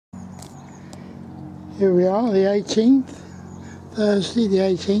Here we are, the 18th, Thursday the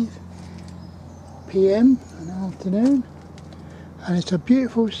 18th PM in the afternoon, and it's a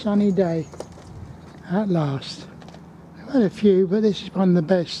beautiful sunny day at last. We've had a few, but this is one of the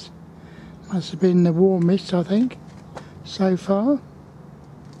best. Must have been the warmest, I think, so far.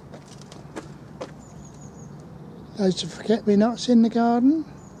 Loads of forget-me-nots in the garden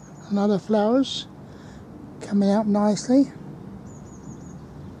and other flowers coming out nicely.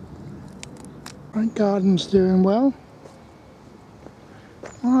 Front garden's doing well.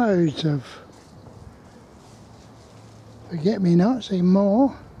 Loads of forget-me-nots, even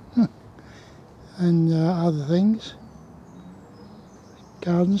more, and other things.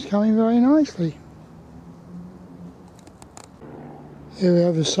 Garden's coming very nicely. Here we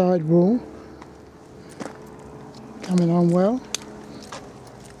have a side wall coming on well.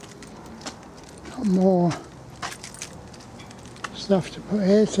 Got more stuff to put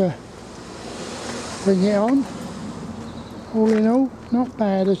here to bring it on. All in all, not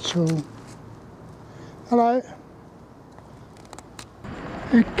bad at all. Hello.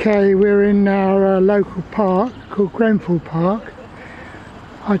 Okay, we're in our local park called Grenfell Park.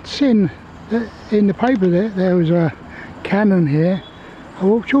 I'd seen that in the paper that there was a cannon here. I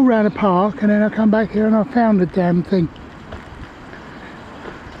walked all around the park and then I come back here and I found the damn thing.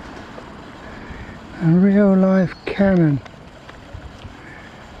 A real life cannon.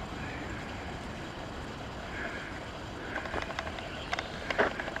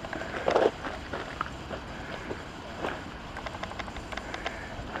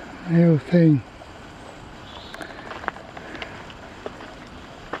 Real thing.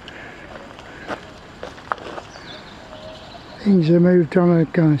 Things have moved on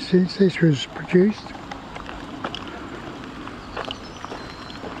again since this was produced.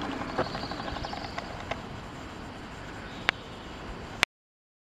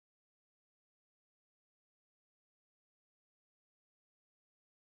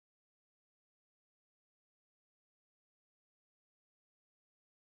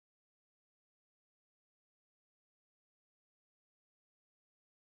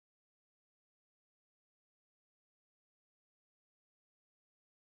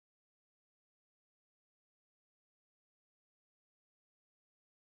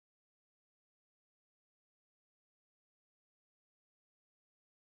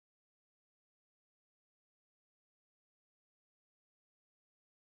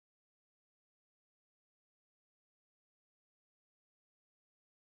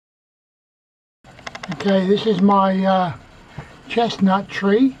 Okay, this is my chestnut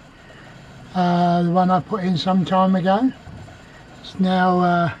tree, the one I put in some time ago. It's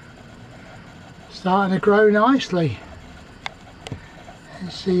now starting to grow nicely.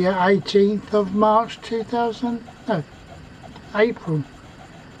 It's the 18th of March April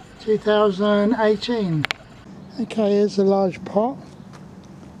 2018. Okay, here's a large pot.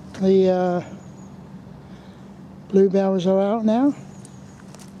 The bluebells are out now.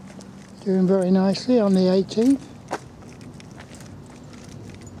 Doing very nicely on the 18th.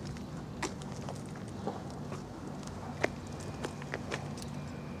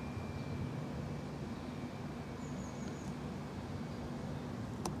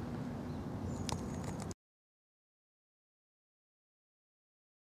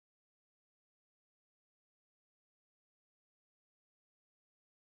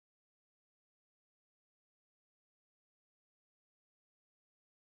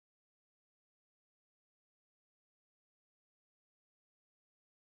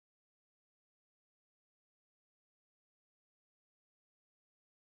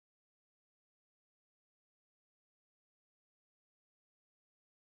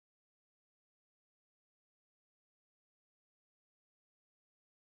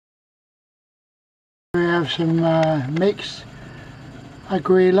 We have some mixed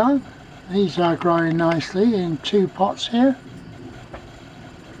agrila. These are growing nicely in 2 pots here.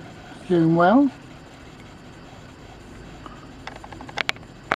 Doing well.